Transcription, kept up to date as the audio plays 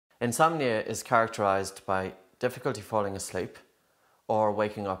Insomnia is characterized by difficulty falling asleep or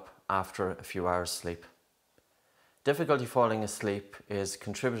waking up after a few hours sleep. Difficulty falling asleep is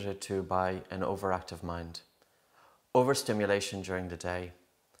contributed to by an overactive mind, overstimulation during the day,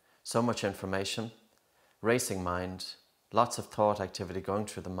 so much information, racing mind, lots of thought activity going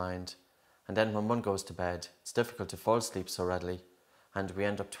through the mind, and then when one goes to bed, it's difficult to fall asleep so readily, and we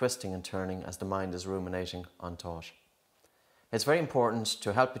end up twisting and turning as the mind is ruminating on thought. It's very important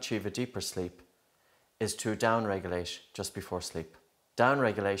to help achieve a deeper sleep is to downregulate just before sleep.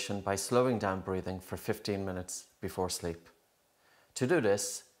 Downregulation by slowing down breathing for 15 minutes before sleep. To do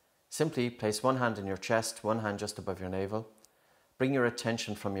this, simply place one hand in your chest, one hand just above your navel. Bring your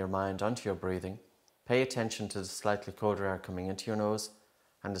attention from your mind onto your breathing. Pay attention to the slightly colder air coming into your nose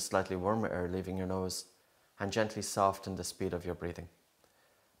and the slightly warmer air leaving your nose, and gently soften the speed of your breathing.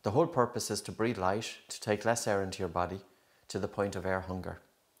 The whole purpose is to breathe light, to take less air into your body to the point of air hunger.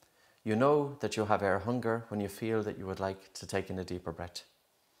 You know that you have air hunger when you feel that you would like to take in a deeper breath.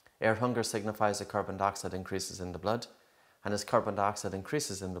 Air hunger signifies that carbon dioxide increases in the blood, and as carbon dioxide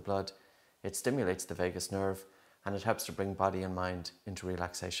increases in the blood, it stimulates the vagus nerve and it helps to bring body and mind into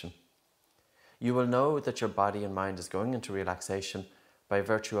relaxation. You will know that your body and mind is going into relaxation by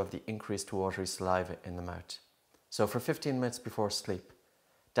virtue of the increased watery saliva in the mouth. So for 15 minutes before sleep,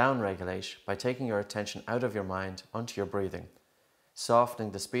 downregulate by taking your attention out of your mind onto your breathing,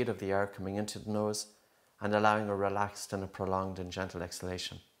 softening the speed of the air coming into the nose and allowing a relaxed and a prolonged and gentle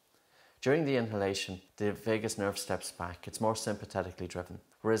exhalation. During the inhalation, the vagus nerve steps back. It's more sympathetically driven,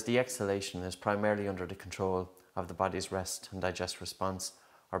 whereas the exhalation is primarily under the control of the body's rest and digest response,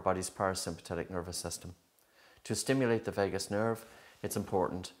 or body's parasympathetic nervous system. To stimulate the vagus nerve, it's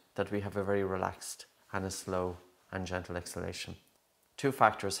important that we have a very relaxed and a slow and gentle exhalation. Two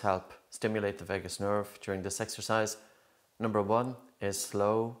factors help stimulate the vagus nerve during this exercise. Number one is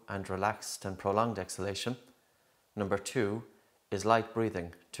slow and relaxed and prolonged exhalation. Number two is light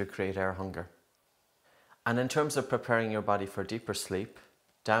breathing to create air hunger. And in terms of preparing your body for deeper sleep,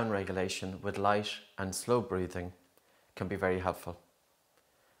 downregulation with light and slow breathing can be very helpful.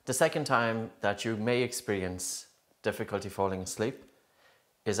 The second time that you may experience difficulty falling asleep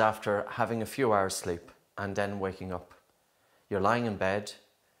is after having a few hours sleep and then waking up. You're lying in bed,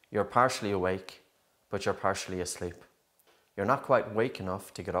 you're partially awake, but you're partially asleep. You're not quite awake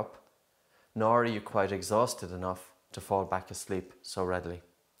enough to get up, nor are you quite exhausted enough to fall back asleep so readily.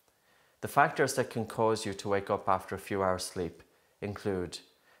 The factors that can cause you to wake up after a few hours sleep include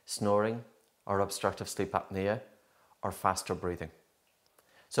snoring or obstructive sleep apnea or faster breathing.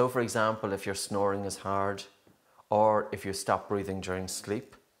 So for example, if your snoring is hard or if you stop breathing during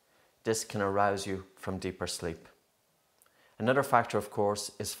sleep, this can arouse you from deeper sleep. Another factor, of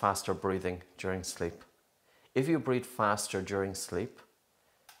course, is faster breathing during sleep. If you breathe faster during sleep,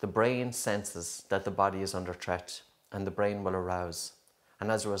 the brain senses that the body is under threat and the brain will arouse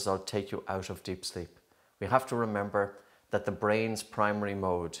and as a result take you out of deep sleep. We have to remember that the brain's primary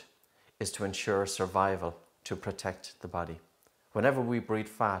mode is to ensure survival, to protect the body. Whenever we breathe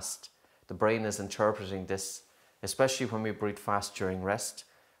fast, the brain is interpreting this, especially when we breathe fast during rest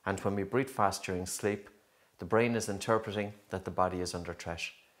and when we breathe fast during sleep, the brain is interpreting that the body is under threat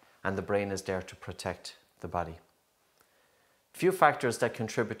and the brain is there to protect the body. Few factors that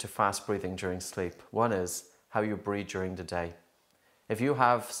contribute to fast breathing during sleep. One is how you breathe during the day. If you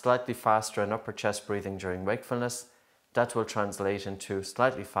have slightly faster and upper chest breathing during wakefulness, that will translate into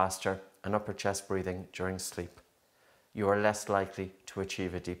slightly faster and upper chest breathing during sleep. You are less likely to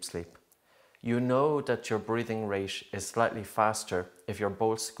achieve a deep sleep. You know that your breathing rate is slightly faster if your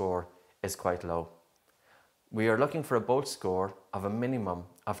Bolt score is quite low. We are looking for a Bolt score of a minimum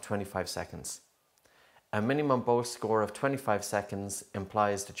of 25 seconds. A minimum Bolt score of 25 seconds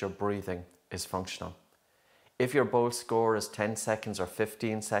implies that your breathing is functional. If your Bolt score is 10 seconds or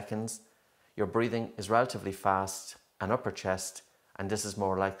 15 seconds, your breathing is relatively fast and upper chest, and this is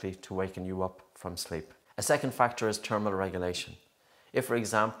more likely to waken you up from sleep. A second factor is thermal regulation. If, for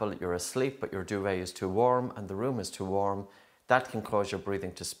example, you're asleep but your duvet is too warm and the room is too warm, that can cause your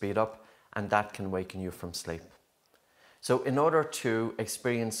breathing to speed up and that can waken you from sleep. So in order to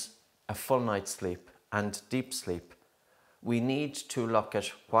experience a full night's sleep and deep sleep, we need to look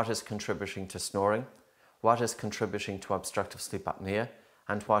at what is contributing to snoring, what is contributing to obstructive sleep apnea,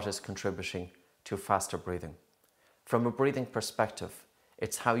 and what is contributing to faster breathing. From a breathing perspective,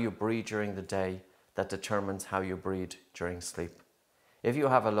 it's how you breathe during the day that determines how you breathe during sleep. If you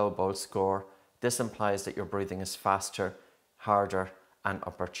have a low Bolt score, this implies that your breathing is faster, harder, and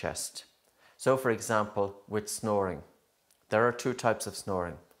upper chest. So for example, with snoring, there are two types of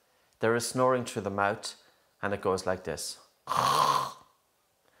snoring. There is snoring through the mouth and it goes like this.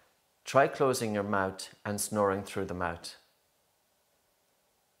 Try closing your mouth and snoring through the mouth.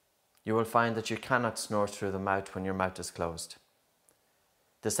 You will find that you cannot snore through the mouth when your mouth is closed.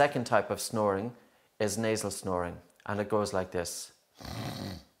 The second type of snoring is nasal snoring, and it goes like this.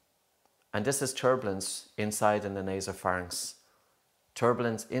 And this is turbulence inside in the nasopharynx.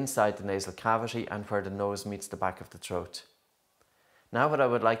 Turbulence inside the nasal cavity and where the nose meets the back of the throat. Now what I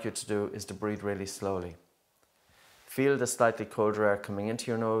would like you to do is to breathe really slowly. Feel the slightly colder air coming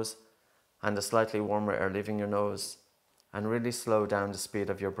into your nose and the slightly warmer air leaving your nose, and really slow down the speed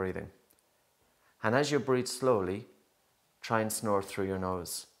of your breathing. And as you breathe slowly, try and snore through your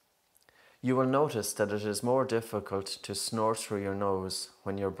nose. You will notice that it is more difficult to snore through your nose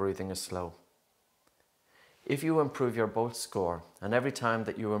when your breathing is slow. If you improve your Bolt score, and every time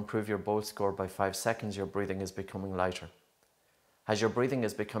that you improve your Bolt score by 5 seconds, your breathing is becoming lighter. As your breathing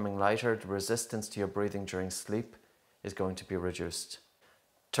is becoming lighter, the resistance to your breathing during sleep is going to be reduced.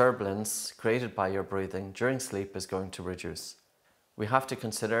 Turbulence created by your breathing during sleep is going to reduce. We have to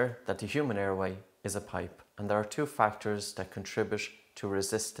consider that the human airway is a pipe, and there are two factors that contribute to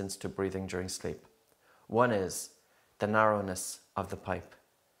resistance to breathing during sleep. One is the narrowness of the pipe,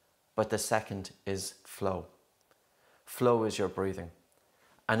 but the second is flow. Flow is your breathing.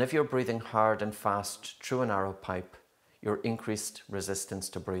 And if you're breathing hard and fast through a narrow pipe, you're increased resistance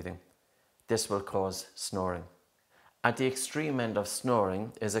to breathing. This will cause snoring. At the extreme end of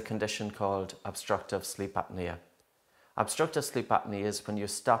snoring is a condition called obstructive sleep apnea. Obstructive sleep apnea is when you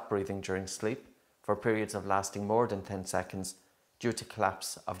stop breathing during sleep for periods of lasting more than 10 seconds due to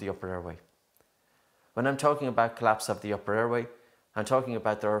collapse of the upper airway. When I'm talking about collapse of the upper airway, I'm talking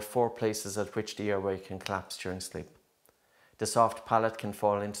about there are 4 places at which the airway can collapse during sleep. The soft palate can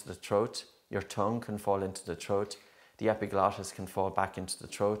fall into the throat, your tongue can fall into the throat, the epiglottis can fall back into the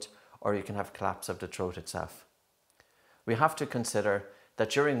throat, or you can have collapse of the throat itself. We have to consider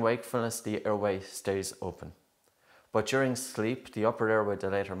that during wakefulness the airway stays open. But during sleep, the upper airway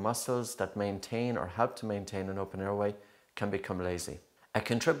dilator muscles that maintain or help to maintain an open airway can become lazy. A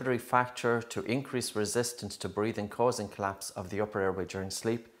contributory factor to increase resistance to breathing causing collapse of the upper airway during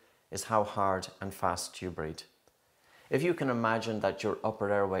sleep is how hard and fast you breathe. If you can imagine that your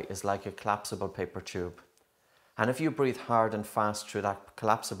upper airway is like a collapsible paper tube, and if you breathe hard and fast through that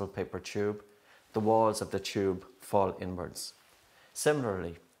collapsible paper tube, the walls of the tube fall inwards.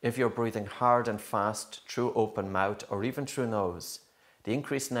 Similarly, if you're breathing hard and fast through open mouth or even through nose, the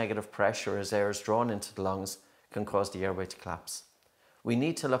increased negative pressure as air is drawn into the lungs can cause the airway to collapse. We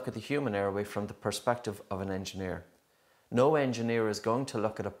need to look at the human airway from the perspective of an engineer. No engineer is going to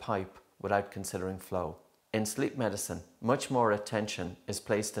look at a pipe without considering flow. In sleep medicine, much more attention is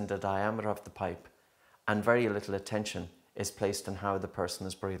placed in the diameter of the pipe, and very little attention is placed on how the person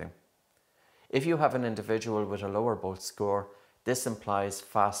is breathing. If you have an individual with a lower Bolt score, this implies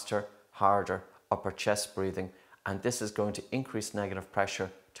faster, harder upper chest breathing, and this is going to increase negative pressure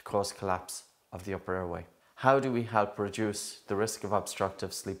to cause collapse of the upper airway. How do we help reduce the risk of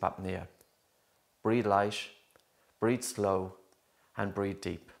obstructive sleep apnea? Breathe light, breathe slow, and breathe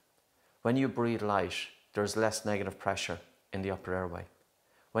deep. When you breathe light, there is less negative pressure in the upper airway.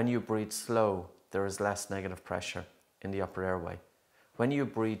 When you breathe slow, there is less negative pressure in the upper airway. When you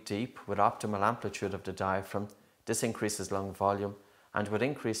breathe deep with optimal amplitude of the diaphragm, this increases lung volume, and with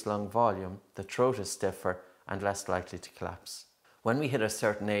increased lung volume, the throat is stiffer and less likely to collapse. When we hit a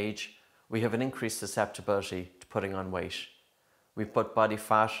certain age, we have an increased susceptibility to putting on weight. We put body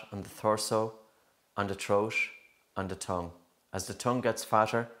fat on the torso, on the throat, on the tongue. As the tongue gets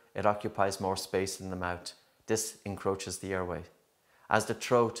fatter, it occupies more space in the mouth. This encroaches the airway. As the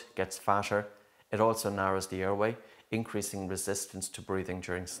throat gets fatter, it also narrows the airway, increasing resistance to breathing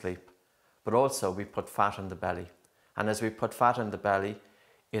during sleep. But also we put fat on the belly. And as we put fat on the belly,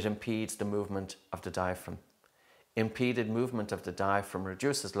 it impedes the movement of the diaphragm. Impeded movement of the diaphragm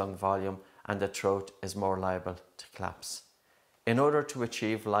reduces lung volume, and the throat is more liable to collapse. In order to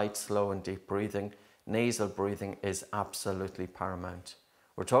achieve light, slow and deep breathing, nasal breathing is absolutely paramount.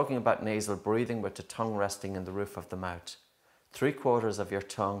 We're talking about nasal breathing with the tongue resting in the roof of the mouth. 3/4 of your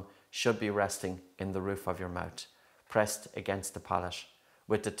tongue should be resting in the roof of your mouth, pressed against the palate,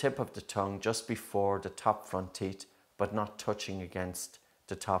 with the tip of the tongue just before the top front teeth, but not touching against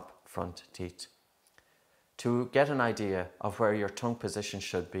the top front teeth. To get an idea of where your tongue position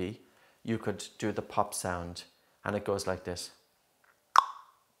should be, you could do the pop sound, and it goes like this.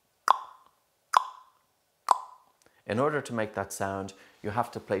 In order to make that sound, you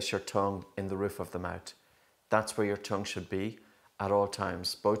have to place your tongue in the roof of the mouth. That's where your tongue should be at all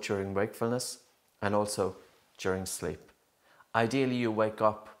times, both during wakefulness and also during sleep. Ideally, you wake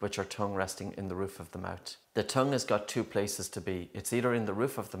up with your tongue resting in the roof of the mouth. The tongue has got two places to be. It's either in the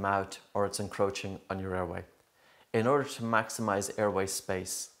roof of the mouth or it's encroaching on your airway. In order to maximize airway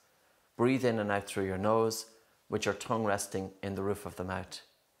space, breathe in and out through your nose with your tongue resting in the roof of the mouth.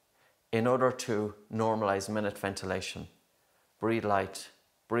 In order to normalize minute ventilation, breathe light,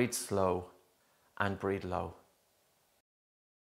 breathe slow, and breathe low.